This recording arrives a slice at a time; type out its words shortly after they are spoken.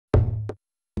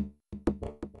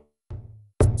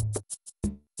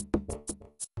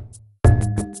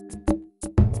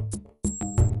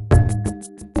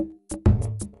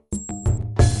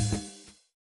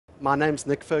My name's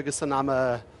Nick Ferguson. I'm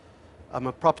a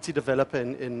property developer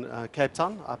in Cape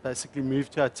Town. I basically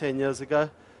moved here 10 years ago.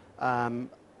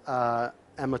 I'm a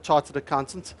chartered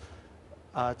accountant.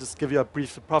 Just give you a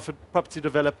brief property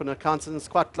developer and accountant. It's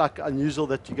quite like unusual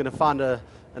that you're going to find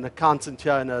an accountant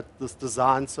here in this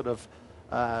design sort of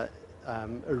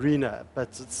arena, but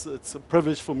it's a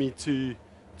privilege for me to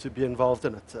be involved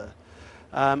in it.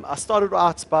 I started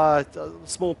out by a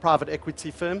small private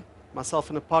equity firm. Myself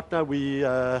and a partner,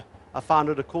 I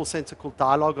founded a call center called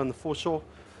Dialogue on the foreshore.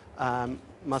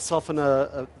 Myself and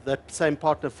that same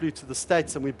partner flew to the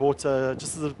States, and we bought,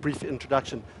 just as a brief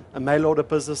introduction, a mail order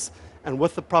business. And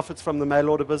with the profits from the mail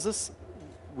order business,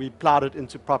 we plowed it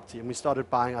into property, and we started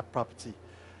buying up property.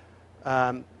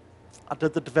 I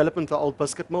did the development of the old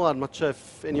biscuit mill. I'm not sure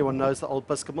if anyone knows the old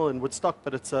biscuit mill in Woodstock,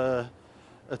 but it's a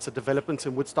development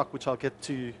in Woodstock, which I'll get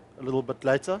to a little bit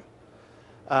later.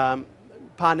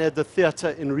 Pioneered the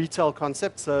theatre in retail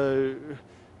concept, so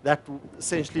that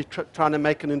essentially trying to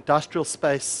make an industrial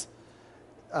space,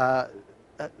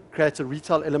 create a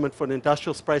retail element for an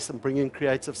industrial space and bring in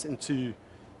creatives into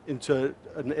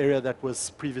an area that was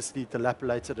previously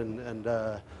dilapidated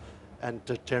and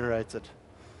degenerated.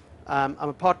 I'm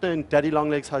a partner in Daddy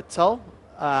Longlegs Hotel,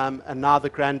 and now the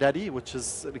Granddaddy, which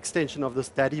is an extension of this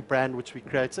Daddy brand which we're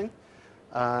creating,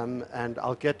 and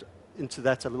I'll get into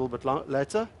that a little bit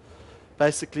later.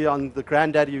 Basically, on the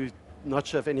Granddaddy, I'm not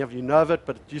sure if any of you know of it,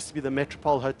 but it used to be the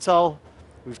Metropole Hotel.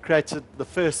 We've created the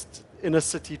first inner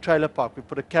city trailer park. We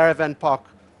put a caravan park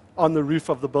on the roof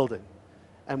of the building,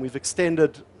 and we've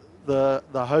extended the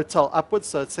hotel upwards.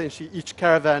 So essentially, each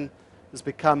caravan has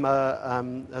become a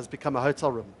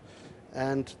hotel room.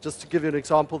 And just to give you an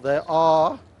example, they're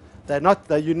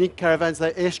unique caravans.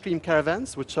 They're Airstream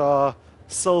caravans, which are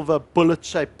silver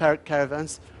bullet-shaped parrot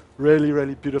caravans. Really,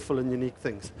 really beautiful and unique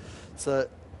things. So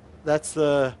that's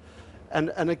and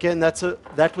again,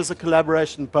 that was a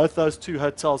collaboration. Both those two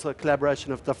hotels are a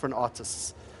collaboration of different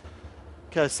artists.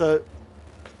 Okay, so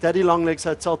Daddy Longlegs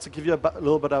Hotel, to give you a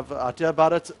little bit of an idea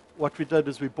about it, what we did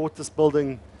is we bought this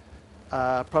building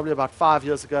probably about 5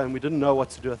 years ago, and we didn't know what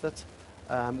to do with it.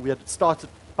 We had started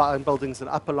buying buildings in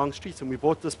Upper Long Street, and we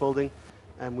bought this building,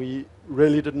 and we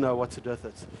really didn't know what to do with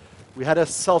it. We had a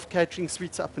self-catering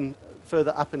suite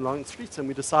further up in Long Street, and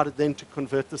we decided then to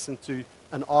convert this into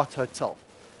an art hotel.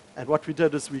 And what we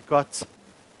did is we got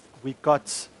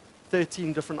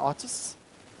 13 different artists,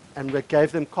 and we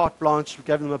gave them carte blanche. We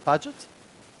gave them a budget.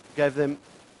 We gave them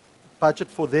budget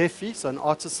for their fee, so an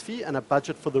artist's fee, and a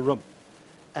budget for the room.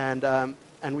 And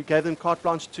we gave them carte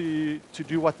blanche to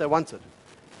do what they wanted.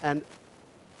 And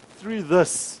through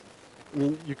this, I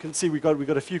mean, you can see we got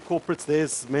a few corporates.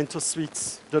 There's Mentor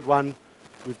Suites, did one.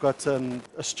 We've got a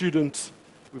student.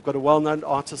 We've got a well-known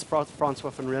artist,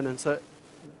 Francois van Renen. So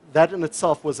that in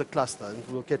itself was a cluster, and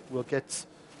we'll get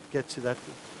to that.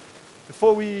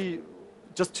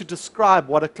 Just to describe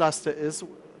what a cluster is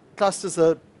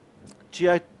a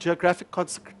geographic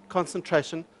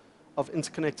concentration of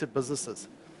interconnected businesses.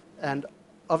 And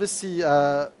obviously,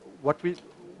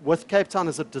 with Cape Town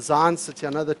as a design city,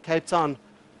 I know that Cape Town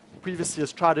previously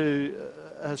has tried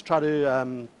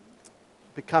to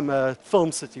become a film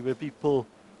city where people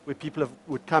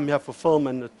would come here for film,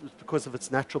 and because of its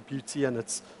natural beauty and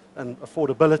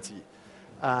affordability.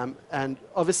 And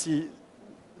obviously,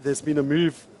 there's been a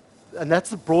move, and that's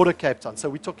the broader Cape Town. So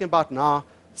we're talking about now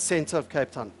center of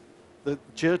Cape Town. The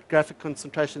geographic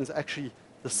concentration is actually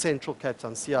the central Cape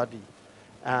Town, CRD.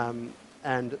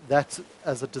 And that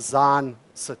as a design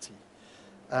city.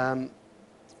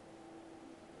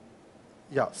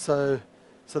 So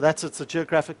it's a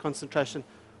geographic concentration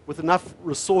with enough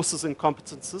resources and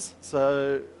competences.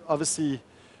 So obviously,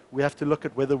 we have to look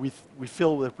at whether we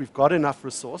feel that we've got enough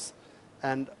resource.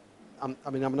 And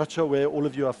I'm not sure where all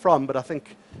of you are from, but I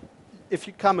think if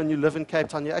you come and you live in Cape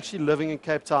Town, you're actually living in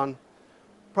Cape Town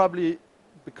probably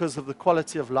because of the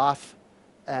quality of life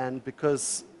and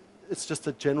because it's just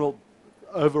a general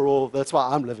overall, that's why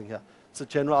I'm living here. It's a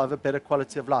general, I have a better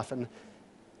quality of life. And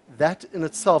that in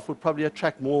itself would probably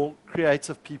attract more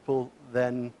creative people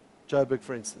than Joburg,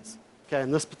 for instance. Okay,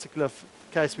 in this particular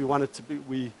case,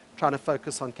 we're trying to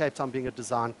focus on Cape Town being a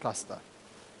design cluster.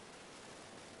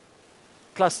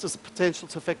 Clusters potential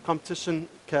to affect competition.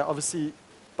 Okay, obviously,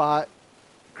 by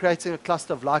creating a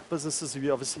cluster of like businesses,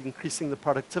 we're obviously increasing the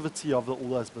productivity of all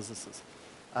those businesses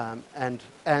and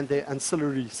their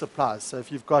ancillary supplies. So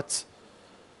if you've got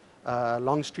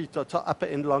Long Street, or upper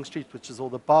end Long Street, which is all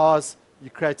the bars,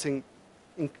 you're creating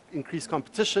increased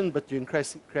competition, but you're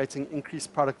creating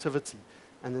increased productivity.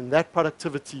 And then that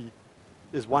productivity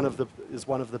is one of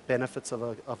the benefits of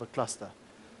a cluster.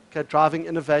 Okay, driving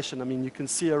innovation. I mean, you can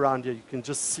see around here, you can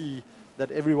just see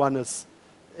that everyone is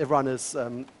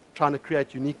trying to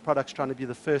create unique products, trying to be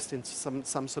the first into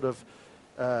some sort of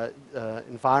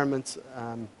environment,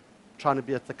 trying to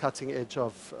be at the cutting edge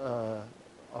of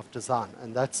design.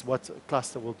 And that's what a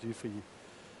cluster will do for you.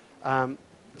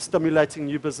 Stimulating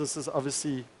new businesses,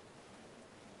 obviously,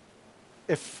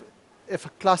 if a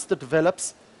cluster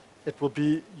develops,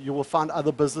 you will find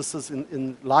other businesses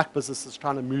like businesses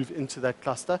trying to move into that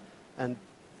cluster and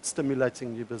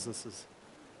stimulating new businesses.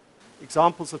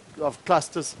 Examples of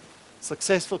clusters,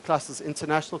 successful clusters,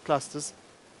 international clusters.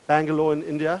 Bangalore in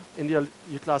India. India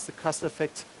utilized the cluster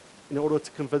effect in order to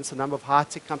convince a number of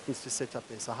high-tech companies to set up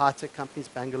there. So high-tech companies,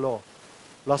 Bangalore.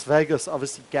 Las Vegas,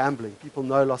 obviously gambling. People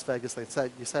know Las Vegas.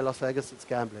 You say Las Vegas, it's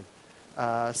gambling.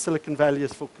 Silicon Valley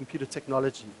is for computer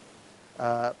technology.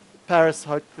 Paris,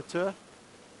 haute couture.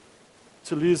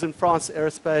 Toulouse in France,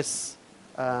 aerospace.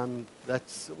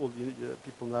 That's all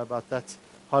people know about that.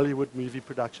 Hollywood movie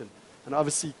production. And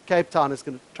obviously, Cape Town is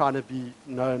going to try to be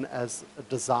known as a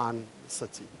design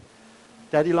city.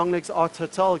 Daddy Longlegs Art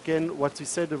Hotel, again, what we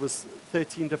said, it was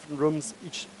 13 different rooms,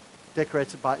 each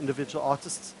decorated by individual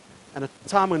artists. And at the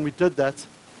time when we did that,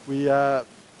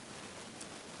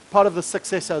 part of the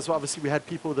success was obviously we had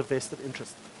people with a vested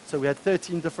interest. So we had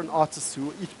 13 different artists who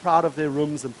were each proud of their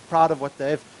rooms and proud of what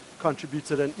they've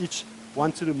contributed, and each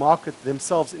wanted to market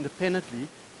themselves independently,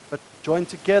 but joined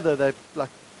together, they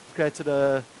created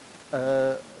a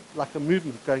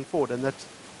movement going forward, and that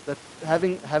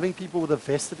having people with a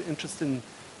vested interest in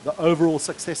the overall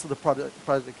success of the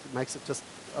project makes it just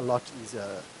a lot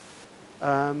easier.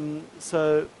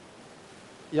 So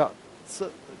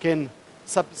again,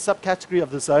 subcategory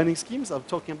of the zoning schemes I'm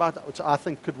talking about, which I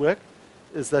think could work,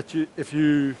 is that if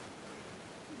you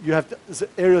have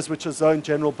areas which are zoned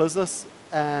general business,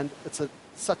 and it's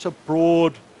such a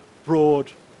broad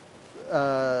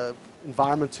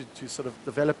environment to sort of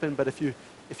develop in. But if you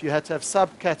had to have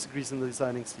subcategories in the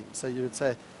zoning scheme, so you would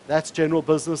say that's general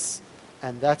business,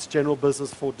 and that's general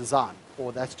business for design,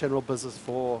 or that's general business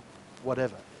for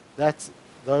whatever.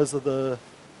 Those are the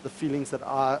feelings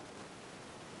that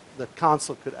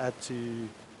council could add to.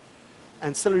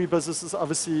 Ancillary businesses,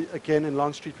 obviously, again in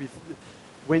Long Street,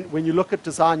 when you look at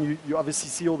design, you obviously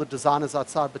see all the designers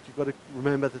outside, but you've got to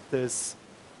remember that there's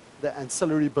the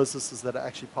ancillary businesses that are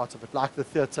actually part of it. Like the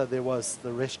theatre, there was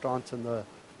the restaurant and the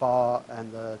bar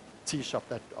and the tea shop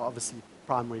that are obviously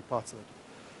primary parts of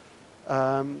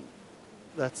it.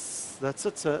 That's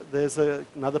it. So there's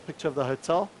another picture of the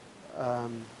hotel,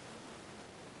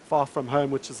 Far From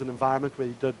Home, which is an environment where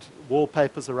you did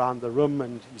wallpapers around the room,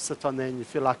 and you sit on there and you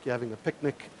feel like you're having a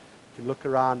picnic. You can look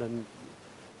around, and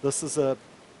this is a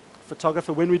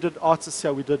photographer. When we did artists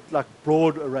here, we did like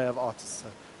broad array of artists. So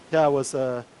here was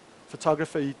a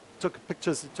photographer. He took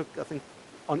pictures. He took, I think,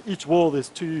 on each wall there's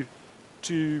two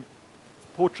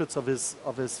portraits of his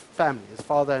family, his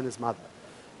father and his mother.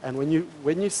 And when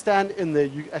you stand in there,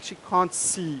 you actually can't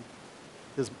see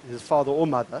his father or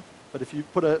mother. But if you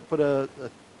put a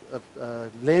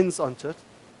lens onto it,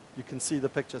 you can see the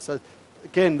picture. So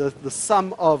again, the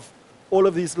sum of all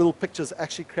of these little pictures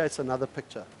actually creates another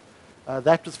picture.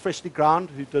 That was Freshly Ground,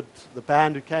 who did the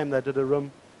band who came. They did a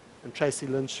room, and Tracy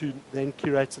Lynch, who then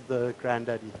curated the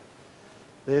Granddaddy.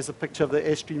 There's a picture of the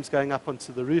Airstreams going up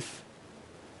onto the roof,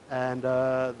 and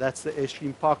that's the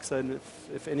Airstream Park. So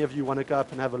if any of you want to go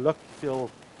up and have a look,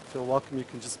 feel welcome. You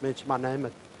can just mention my name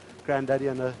at Granddaddy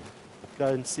and go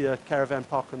and see a caravan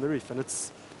park on the roof. And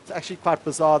it's actually quite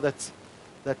bizarre that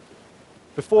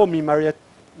before me,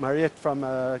 Mariette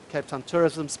from Cape Town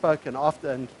Tourism spoke, and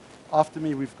after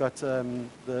me we've got the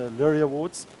Lurie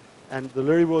Awards, and the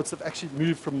Lurie Awards have actually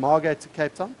moved from Margate to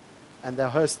Cape Town, and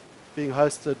they're being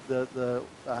hosted. The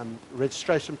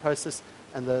registration process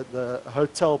and the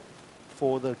hotel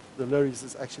for the Luries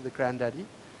is actually the Granddaddy.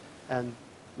 And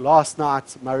last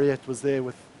night Mariette was there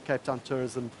with Cape Town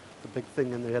Tourism, the big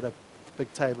thing, and they had a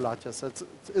big table out here. So it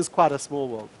is quite a small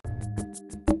world.